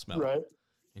can all smell it.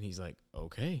 And he's like,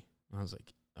 okay. And I was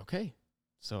like, okay.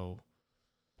 So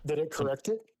Did it correct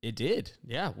it? It did.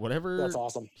 Yeah. Whatever. That's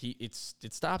awesome. It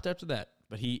stopped after that.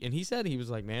 But he said, he was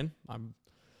like, man, I'm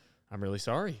really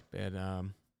sorry. And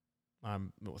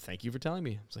well, thank you for telling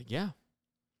me. I was like, yeah.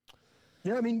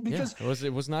 Yeah, I mean, because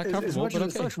it was not as comfortable, much but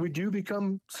as it okay. sucks, we do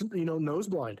become, nose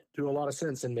blind to a lot of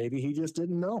sense, and maybe he just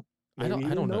didn't know. I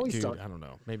don't know, he dude. stunk. I don't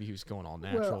know. Maybe he was going all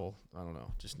natural. I don't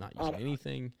know. Just not using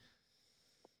anything.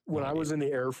 When I was in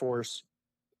the Air Force,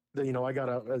 I got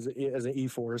out as an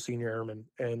E4, a senior airman,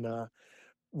 and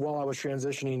while I was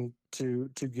transitioning to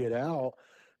get out,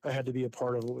 I had to be a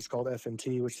part of what was called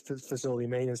FMT, which is facility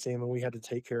maintenance team, and we had to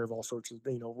take care of all sorts of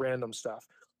random stuff.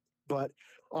 But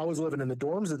I was living in the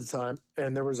dorms at the time,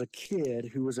 and there was a kid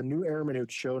who was a new airman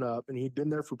who'd shown up, and he'd been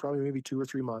there for probably maybe 2 or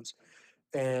 3 months,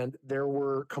 and there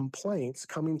were complaints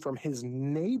coming from his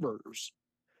neighbors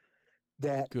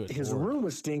that his room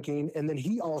was stinking, and then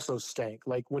he also stank.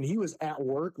 Like when he was at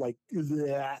work, like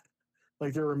that.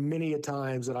 Like there were many a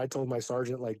times that I told my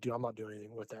sergeant, like, dude, I'm not doing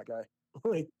anything with that guy.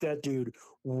 Like that dude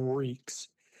reeks.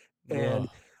 And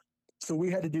so we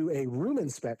had to do a room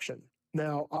inspection.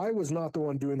 Now I was not the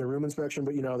one doing the room inspection,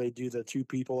 but they do the 2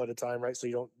 people at a time, right?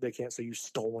 So they can't say you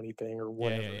stole anything or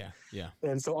whatever. Yeah.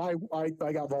 And so I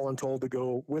got voluntold to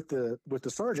go with the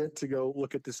sergeant to go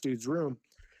look at this dude's room.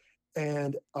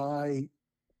 And I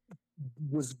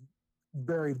was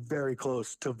very, very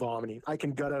close to vomiting. I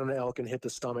can gut out an elk and hit the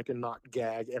stomach and not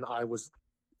gag, and I was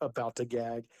about to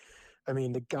gag. I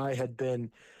mean, the guy had been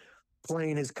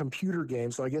playing his computer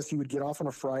game, so I guess he would get off on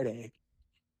a Friday,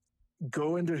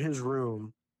 go into his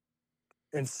room,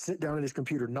 and sit down at his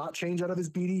computer, not change out of his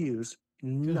BDUs,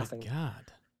 nothing. Good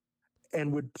God.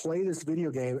 And would play this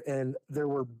video game, and there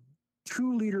were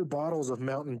 2-liter bottles of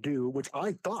Mountain Dew, which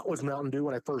I thought was Mountain Dew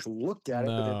when I first looked at it,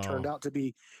 but it turned out to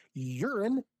be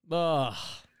urine.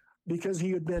 Because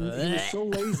he was so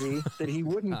lazy that he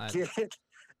wouldn't get it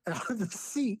out of the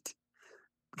seat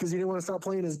because he didn't want to stop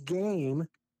playing his game,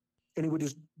 and he would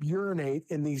just urinate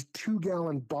in these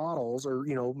 2-gallon bottles or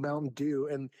Mountain Dew,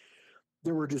 and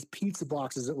there were just pizza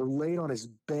boxes that were laid on his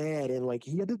bed, and like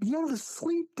he had to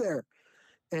sleep there.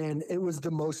 And it was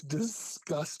the most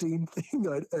disgusting thing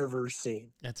I'd ever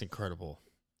seen. That's incredible.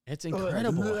 It's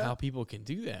incredible how people can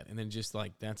do that, and then just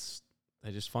like they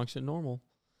just function normal.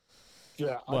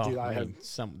 Yeah, well, dude, I mean,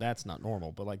 that's not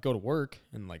normal, but like go to work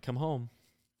and like come home.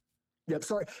 Yep.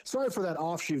 Sorry for that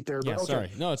offshoot there. But yeah, okay.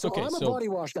 Sorry. No, it's okay. I'm a body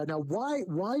wash guy. Now,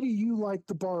 why do you like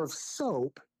the bar of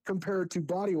soap compared to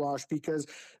body wash? Because,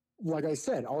 like I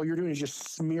said, all you're doing is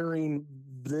just smearing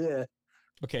the.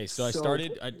 Okay, so I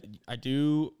started. I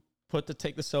do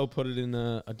take the soap, put it in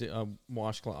a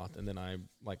washcloth, and then I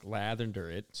like lather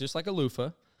it, just like a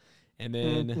loofah, and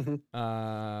then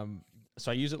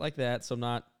so I use it like that. So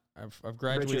I've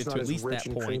graduated to at least that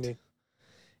point. Creamy.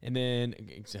 And then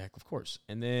of course,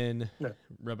 and then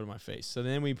rub it on my face. So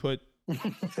then we put.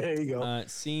 There you go. It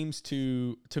seems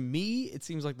to me, it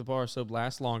seems like the bar of soap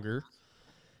lasts longer.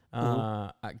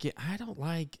 I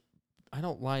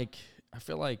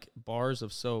feel like bars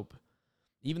of soap,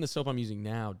 even the soap I'm using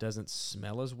now, doesn't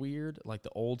smell as weird. Like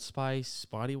the Old Spice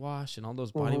body wash and all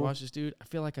those body washes, dude. I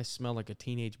feel like I smell like a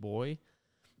teenage boy.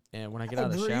 And when I get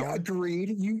out of the shower,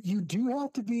 agreed. You do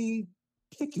have to be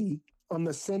picky on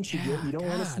the scent you get. You don't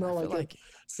want to smell like a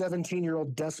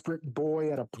 17-year-old desperate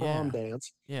boy at a prom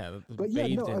dance. Yeah, but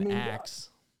bathed in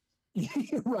Axe.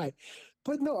 Right.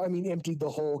 But no, I mean, emptied the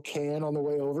whole can on the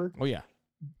way over. Oh, yeah.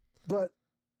 But,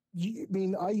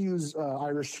 I use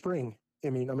Irish Spring.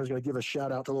 I'm just going to give a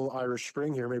shout out to little Irish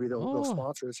Spring here. Maybe they'll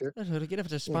sponsor us here. Get up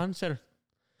to sponsor.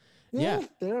 Yeah.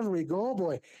 There we go,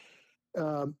 boy.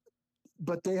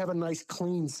 But they have a nice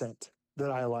clean scent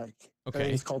that I like.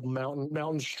 Okay. It's called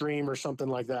Mountain Stream or something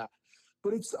like that.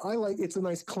 But it's a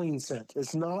nice clean scent.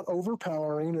 It's not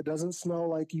overpowering. It doesn't smell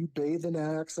like you bathe in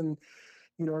Axe and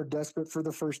are desperate for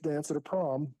the first dance at a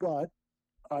prom. But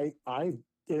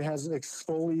it has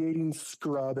exfoliating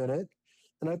scrub in it,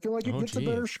 and I feel like it gets a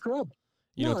better scrub.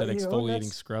 You know what that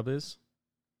exfoliating scrub is?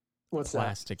 What's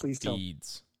plastic that? Please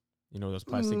beads. You know where those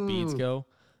plastic beads go?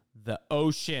 The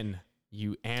ocean,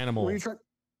 you animal.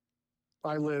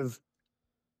 I live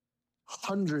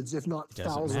hundreds, if not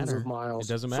thousands of miles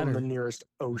from the nearest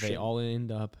ocean. They all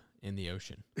end up in the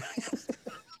ocean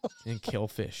and kill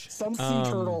fish. Some sea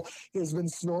turtle has been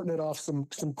snorting it off some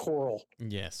coral.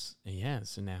 Yes. Yeah.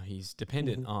 So now he's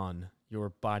dependent on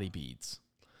your body beads.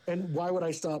 And why would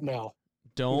I stop now? I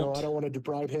don't want to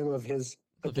deprive him of his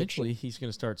addiction. Eventually, he's going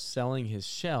to start selling his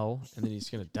shell, and then he's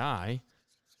going to die,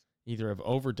 either of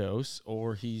overdose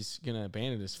or he's going to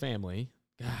abandon his family.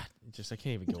 God, I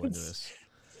can't even go into this.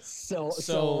 Sell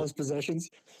all his possessions.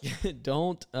 So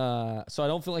I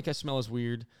don't feel like I smell as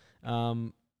weird.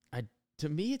 I to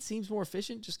me, it seems more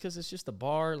efficient just because it's just a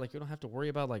bar. Like, you don't have to worry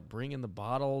about like bringing the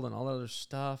bottle and all that other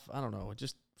stuff. I don't know.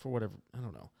 Just for whatever. I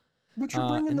don't know. But you're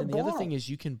bringing and the then bottle. The other thing is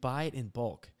you can buy it in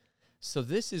bulk. So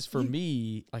this is for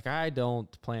me, like I don't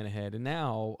plan ahead. And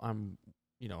now I'm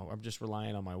just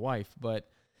relying on my wife. But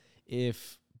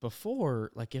if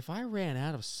I ran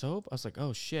out of soap, I was like,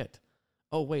 oh shit.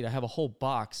 Oh wait, I have a whole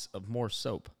box of more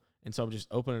soap. And so I'm just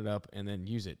open it up and then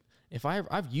use it. If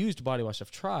I've used body wash,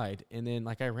 I've tried, and then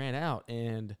like I ran out,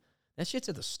 and that shit's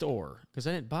at the store because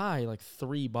I didn't buy like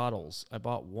 3 bottles. I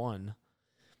bought 1.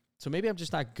 So maybe I'm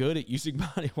just not good at using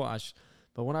body wash.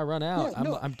 But when I run out,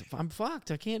 I'm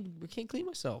fucked. I can't clean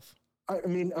myself. I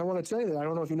mean, I want to tell you that I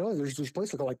don't know if you know, there's this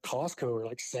place called like Costco or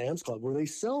like Sam's Club where they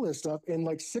sell this stuff in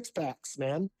like 6-packs,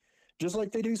 man, just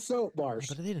like they do soap bars.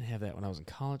 Yeah, but they didn't have that when I was in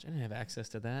college. I didn't have access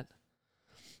to that.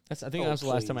 I think that was the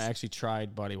last time I actually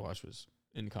tried body wash was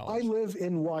in college. I live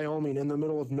in Wyoming, in the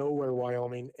middle of nowhere,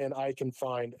 Wyoming, and I can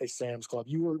find a Sam's Club.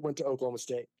 You went to Oklahoma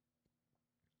State.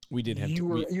 We did have.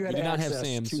 You had did not have access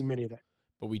Sam's, to many of them,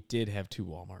 but we did have 2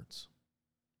 Walmarts.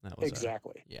 That was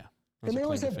exactly. Yeah. And they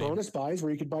always have bonus buys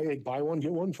where you could buy one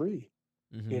get one free.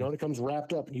 Mm-hmm. You know, and it comes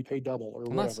wrapped up and you pay double or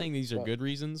whatever. I'm not saying these are good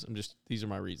reasons. These are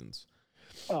my reasons.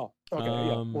 Oh, okay.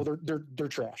 Yeah. Well, they're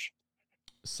trash.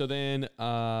 So then,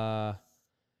 I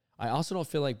also don't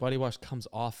feel like body wash comes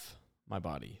off my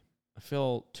body. I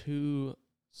feel too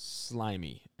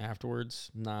slimy afterwards.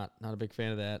 Not a big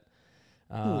fan of that.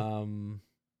 And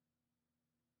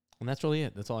that's really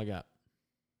it. That's all I got.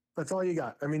 That's all you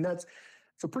got. I mean, it's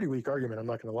a pretty weak argument. I'm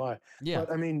not going to lie. Yeah.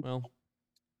 But I mean,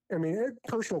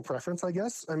 personal preference, I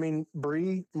guess. I mean,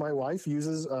 Bree, my wife,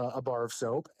 uses a bar of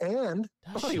soap and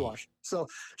body wash. So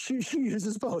she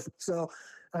uses both. So,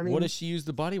 I mean, what does she use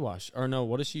the body wash? Or no,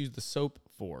 what does she use the soap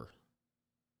for?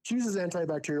 She uses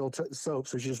antibacterial soap.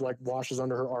 So she just like washes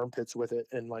under her armpits with it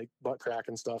and like butt crack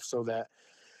and stuff so that,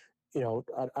 I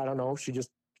don't know.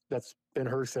 That's been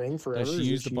her thing forever. Does she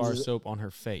use the bar of soap on her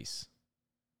face?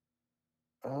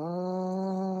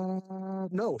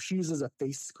 No, she uses a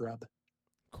face scrub.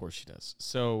 Of course she does.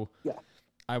 So yeah,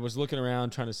 I was looking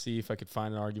around trying to see if I could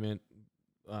find an argument.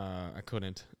 I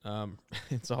couldn't.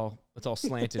 It's all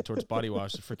slanted towards body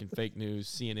wash, the freaking fake news,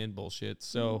 CNN bullshit.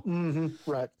 So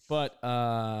right. But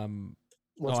I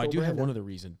do have one other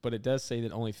reason, but it does say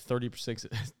that only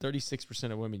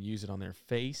 36% of women use it on their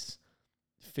face.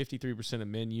 53% of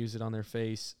men use it on their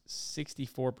face.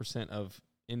 64%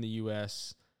 in the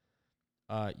U.S.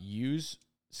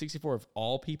 64 of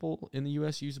all people in the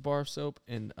U.S. use a bar of soap,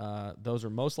 and those are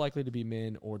most likely to be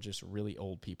men or just really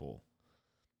old people,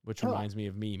 which reminds me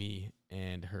of Mimi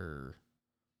and her,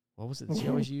 what was it that she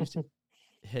always used?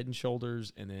 Head and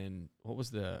Shoulders, and then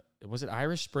was it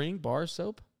Irish Spring bar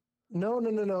soap? No.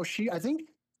 I think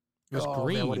it was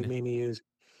green. Man, what did Mimi use?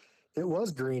 It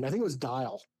was green. I think it was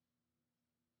Dial.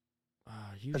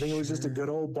 I think it was just a good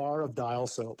old bar of Dial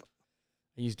soap.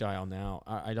 I use Dial now.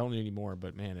 I don't anymore,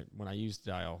 but man, when I use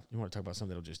Dial, you want to talk about something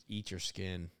that'll just eat your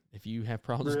skin. If you have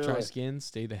problems with dry skin,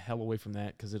 stay the hell away from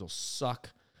that because it'll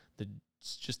suck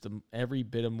every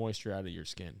bit of moisture out of your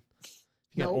skin. If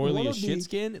you got oily as shit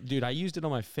skin, dude, I used it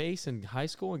on my face in high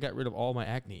school and got rid of all my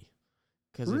acne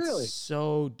because it's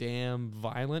so damn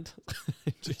violent.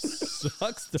 It just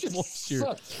sucks the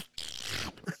moisture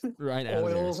right out of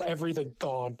there. Oils, everything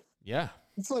gone. Yeah.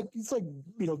 It's like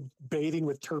bathing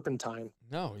with turpentine.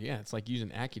 No, yeah, it's like using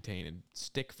Accutane in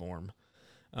stick form.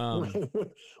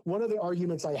 One of the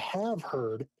arguments I have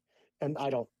heard, and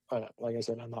like I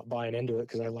said, I'm not buying into it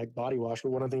because I like body wash,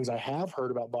 but one of the things I have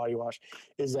heard about body wash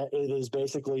is that it is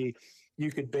basically, you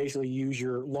could basically use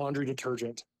your laundry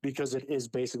detergent because it is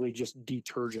basically just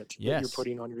detergent that you're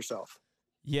putting on yourself.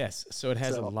 Yes, so it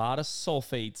has a lot of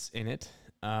sulfates in it.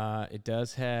 It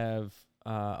does have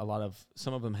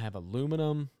some of them have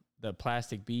aluminum, the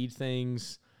plastic bead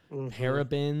things,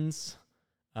 parabens.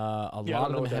 A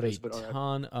lot of them have a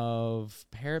ton of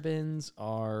parabens.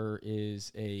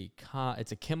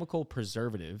 It's a chemical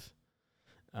preservative,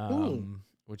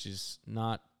 which is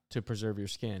not to preserve your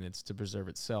skin; it's to preserve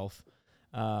itself.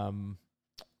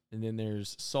 And then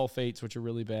there's sulfates, which are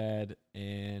really bad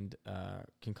and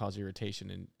can cause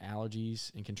irritation and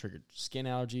allergies and can trigger skin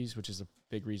allergies, which is a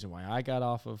big reason why I got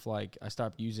off of I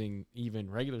stopped using even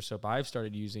regular soap. I've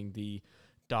started using the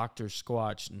Dr.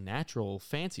 Squatch natural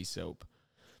fancy soap.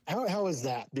 How is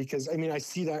that? Because I mean, I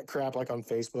see that crap like on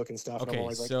Facebook and stuff. Okay, and I'm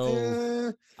always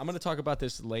so I'm going to talk about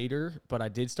this later, but I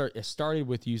started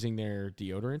with using their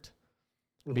deodorant.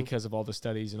 Because of all the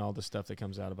studies and all the stuff that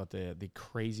comes out about the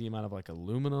crazy amount of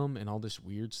aluminum and all this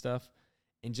weird stuff.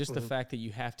 And just the fact that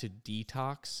you have to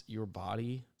detox your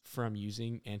body from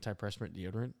using antiperspirant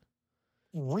deodorant.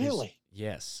 Really?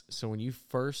 Yes. So when you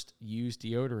first use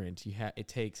deodorant, it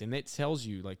takes, and it tells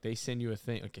you, like, they send you a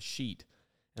thing, like a sheet,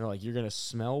 and they're like, you're going to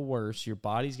smell worse. Your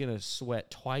body's going to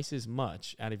sweat twice as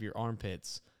much out of your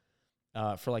armpits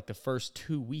for like the first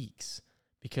 2 weeks,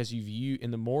 because you've used,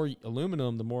 and the more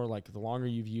aluminum, the more, like, the longer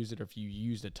you've used it, or if you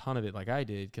used a ton of it like I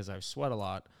did, because I sweat a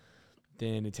lot,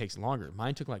 then it takes longer.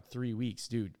 Mine took like 3 weeks.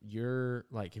 Dude, you're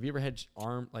like, have you ever had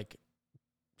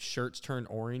shirts turn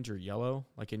orange or yellow,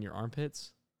 like in your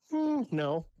armpits?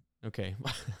 No. Okay.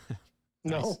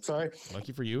 No, Nice. sorry.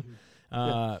 Lucky for you.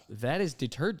 Yeah. That is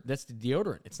detergent. That's the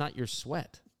deodorant. It's not your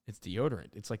sweat. It's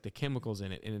deodorant. It's like the chemicals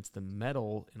in it, and it's the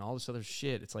metal and all this other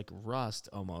shit. It's like rust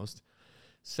almost.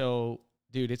 So,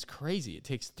 dude, it's crazy. It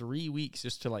takes 3 weeks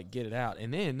just to like get it out,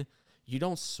 and then you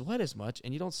don't sweat as much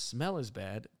and you don't smell as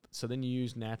bad. So then you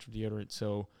use natural deodorant.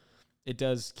 So it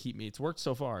does keep me. It's worked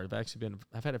so far.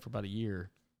 I've had it for about a year,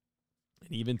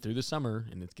 and even through the summer,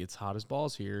 and it gets hot as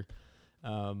balls here.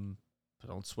 I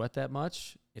don't sweat that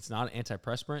much. It's not an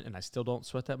antiperspirant, and I still don't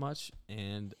sweat that much,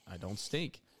 and I don't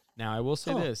stink. Now, I will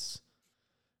say this.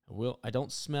 I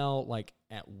don't smell like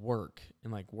at work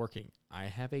and like working. I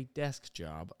have a desk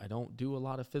job. I don't do a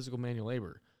lot of physical manual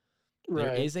labor. Right.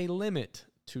 There is a limit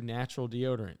to natural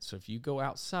deodorant. So if you go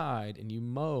outside and you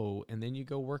mow and then you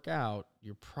go work out,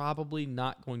 you're probably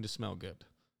not going to smell good.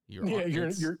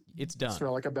 It's done.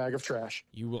 Smell like a bag of trash.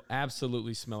 You will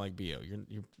absolutely smell like BO.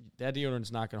 That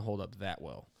deodorant's not going to hold up that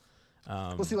well.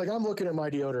 Well, see, like I'm looking at my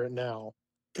deodorant now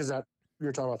because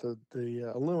you're talking about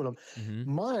the aluminum.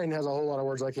 Mm-hmm. Mine has a whole lot of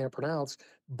words I can't pronounce,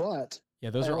 but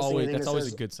that's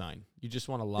always a good sign. You just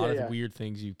want a lot of weird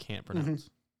things you can't pronounce.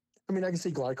 Mm-hmm. I mean, I can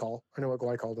see glycol. I know what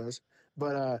glycol does,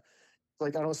 but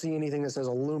like I don't see anything that says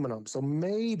aluminum. So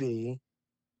maybe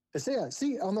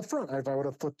see on the front, if I would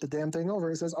have flipped the damn thing over,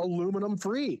 it says aluminum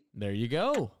free. There you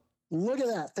go. Look at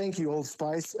that. Thank you, Old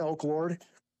Spice, Elk Lord.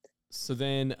 So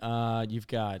then you've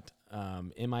got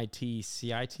MIT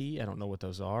CIT. I don't know what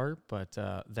those are, but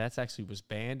that's actually was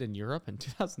banned in Europe in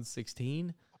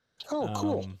 2016. Oh,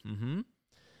 cool. Mm-hmm.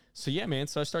 So yeah, man.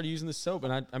 So I started using the soap,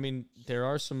 and I mean, there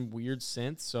are some weird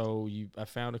scents. So I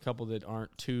found a couple that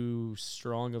aren't too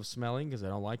strong of smelling because I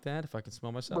don't like that if I can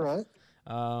smell myself. Right.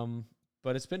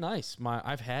 But it's been nice.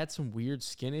 I've had some weird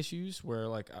skin issues where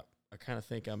like I kind of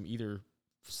think I'm either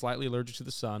slightly allergic to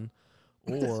the sun,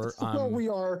 or we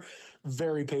are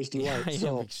very pasty white. I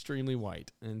am extremely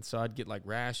white, and so I'd get like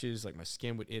rashes, like my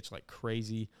skin would itch like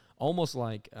crazy, almost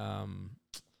like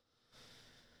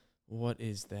what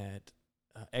is that?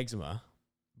 Eczema.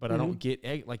 But I don't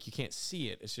get like you can't see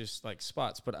it. It's just like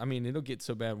spots. But I mean, it'll get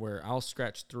so bad where I'll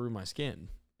scratch through my skin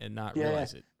and not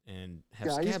realize it, and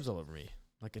have scabs all over me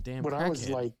like a damn. When I was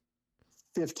like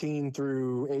 15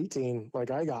 through 18,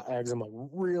 like I got eczema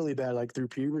really bad, like through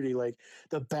puberty, like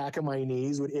the back of my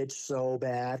knees would itch so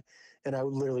bad, and I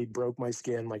literally broke my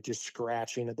skin, like just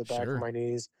scratching at the back of my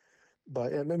knees.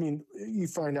 But I mean, you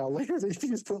find out later that if you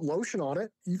just put lotion on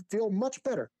it, you feel much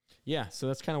better. Yeah, so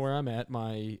that's kind of where I'm at.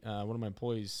 My one of my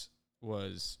employees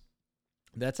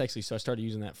that's actually, so I started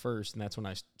using that first, and that's when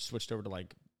I switched over to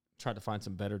like try to find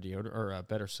some better deodorant or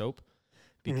better soap,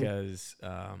 because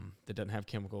that doesn't have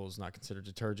chemicals, not considered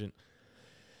detergent.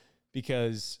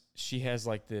 Because she has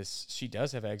like this, she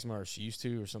does have eczema, or she used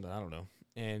to, or something, I don't know.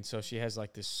 And so she has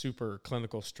like this super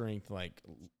clinical strength like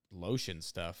lotion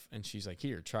stuff, and she's like,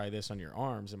 here, try this on your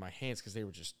arms and my hands, because they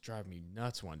were just driving me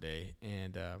nuts one day,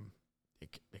 and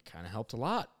it kind of helped a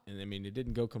lot. And I mean, it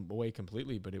didn't go away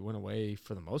completely, but it went away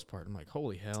for the most part. I'm like,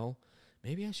 holy hell,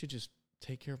 maybe I should just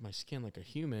take care of my skin like a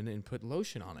human and put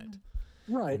lotion on it.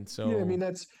 Right. And so, yeah, I mean,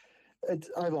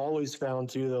 I've always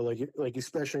found too, though, like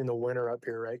especially in the winter up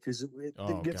here, right? Because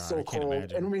it gets so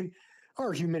cold. And I mean,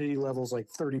 our humidity level is like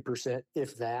 30%,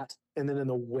 if that. And then in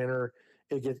the winter,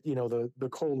 it gets, the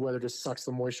cold weather just sucks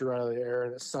the moisture out of the air,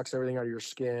 and it sucks everything out of your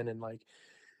skin. And like,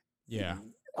 yeah,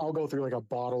 I'll go through like a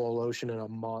bottle of lotion in a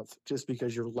month just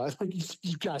because you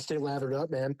gotta stay lathered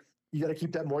up, man. You gotta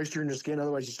keep that moisture in your skin,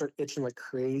 otherwise you start itching like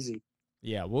crazy.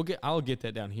 Yeah, I'll get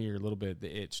that down here a little bit.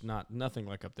 The itch, nothing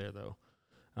like up there though.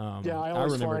 Yeah, I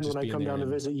always find when I come down to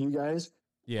visit you guys,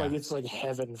 like it's like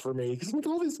heaven for me, because with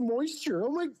all this moisture,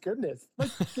 oh my goodness, my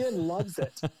skin loves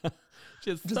it.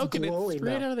 just soaking it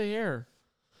straight out of the air.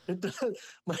 It does.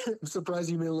 I'm surprised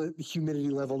humidity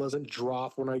level doesn't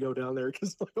drop when I go down there,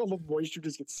 because all the moisture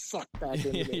just gets sucked back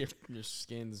into me. Your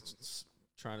skin's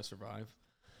trying to survive.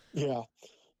 Yeah. All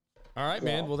right,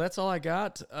 man. Well, that's all I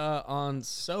got on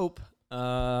soap.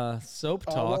 Soap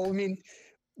talk. Well, I mean,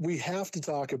 we have to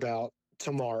talk about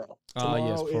tomorrow. Yes,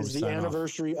 tomorrow is the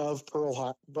anniversary of Pearl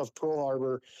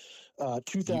Harbor.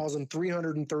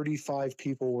 2,335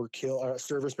 people were killed.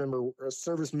 Service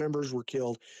members were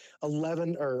killed.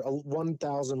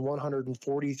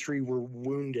 1,143 were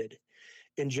wounded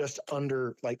in just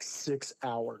under like 6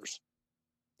 hours.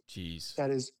 Jeez,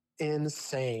 that is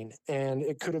insane, and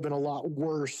it could have been a lot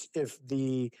worse if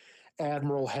the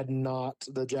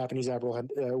Japanese admiral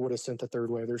would have sent the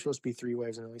third wave. There's supposed to be 3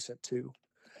 waves and only sent 2.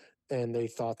 And they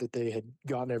thought that they had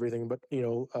gotten everything, but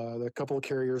the couple of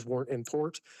carriers weren't in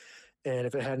port. And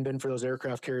if it hadn't been for those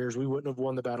aircraft carriers, we wouldn't have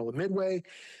won the Battle of Midway.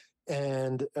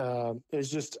 And it's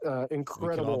just incredible.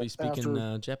 We could all be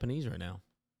speaking Japanese right now.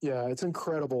 Yeah, it's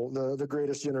incredible. The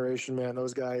greatest generation, man.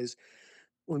 Those guys.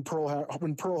 When Pearl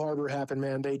Harbor happened,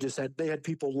 man, they had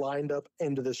people lined up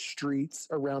into the streets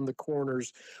around the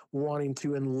corners wanting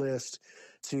to enlist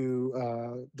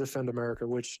to defend America,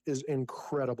 which is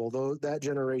incredible. Though that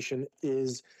generation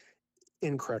is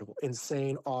incredible,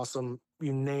 insane, awesome.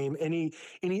 You name any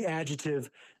adjective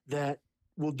that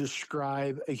will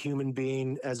describe a human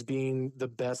being as being the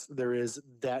best there is,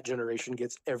 that generation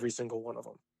gets every single one of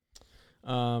them.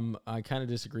 I kind of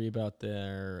disagree about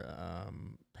their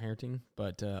parenting,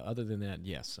 but other than that,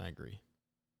 yes, I agree.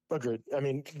 Agreed. I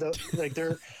mean, they're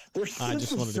I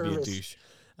just wanted to be a douche.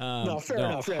 No, fair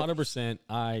enough. 100%.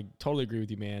 I totally agree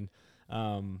with you, man.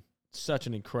 Such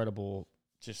an incredible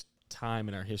just time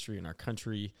in our history, in our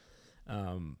country.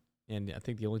 And I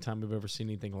think the only time we've ever seen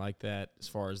anything like that, as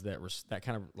far as that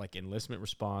kind of like enlistment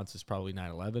response, is probably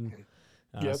 9/11.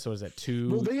 Yep. So is that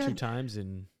two times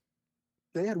in?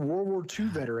 They had World War II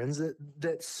veterans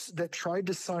that tried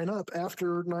to sign up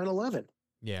after 9/11.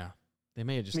 Yeah, they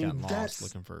may have just gotten lost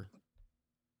looking for.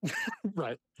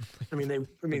 Right. I mean,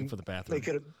 for the bathroom. They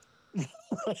could have.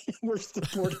 Where's the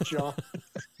poor John?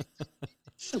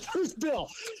 Where's Bill?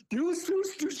 Whose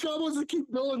job was to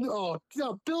keep Bill in?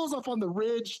 Bill's up on the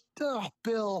ridge. Oh,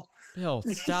 Bill. Bill,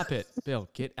 stop it. Bill,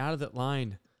 get out of that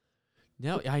line.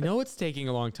 No, I know it's taking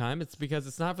a long time. It's because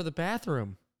it's not for the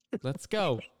bathroom. Let's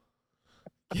go.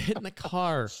 Get in the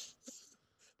car.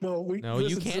 No,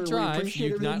 you can't drive.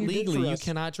 You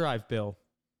cannot drive, Bill.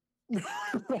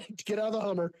 Right. Get out of the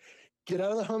Hummer. Get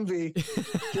out of the Humvee.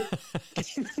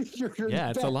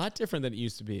 It's a lot different than it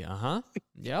used to be.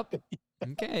 Yep.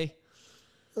 Okay.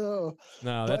 Oh,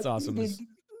 no, that's awesome.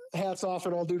 Hats off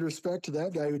and all due respect to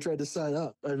that guy who tried to sign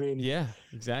up. I mean, yeah,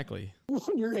 exactly.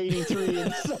 When you're 83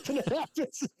 and something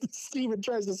happens, Steven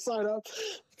tries to sign up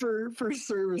for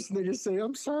service, and they just say,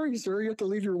 "I'm sorry, sir, you have to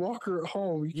leave your walker at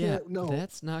home." You can't. No,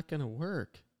 that's not going to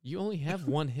work. You only have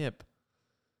one hip.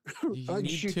 I'd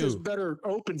shoot this better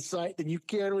open sight than you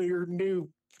can with your new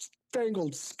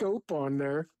fangled scope on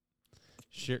there.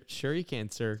 Sure you can,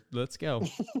 sir. Let's go.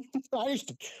 I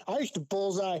used to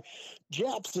bullseye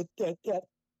Japs at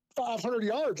 500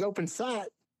 yards open sight.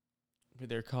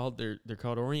 They're called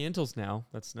Orientals now.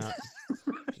 That's not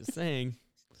just saying.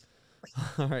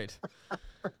 All right.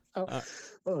 All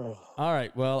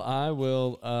right. Well, I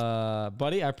will,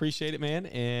 buddy. I appreciate it, man.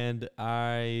 And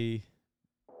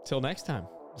till next time.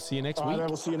 We'll see you next week. All right,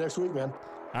 we'll see you next week, man.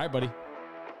 All right, buddy.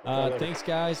 Thanks,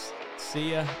 guys.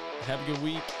 See ya. Have a good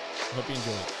week. Hope you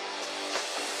enjoy it.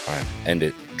 All right. End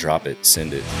it. Drop it.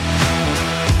 Send it.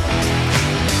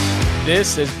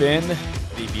 This has been the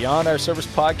Beyond Our Service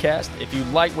podcast. If you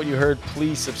like what you heard,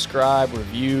 please subscribe,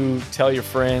 review, tell your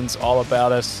friends all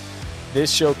about us.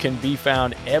 This show can be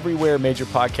found everywhere major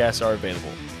podcasts are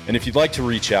available. And if you'd like to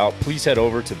reach out, please head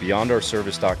over to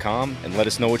beyondourservice.com and let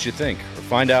us know what you think, or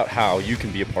find out how you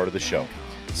can be a part of the show.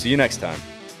 See you next time.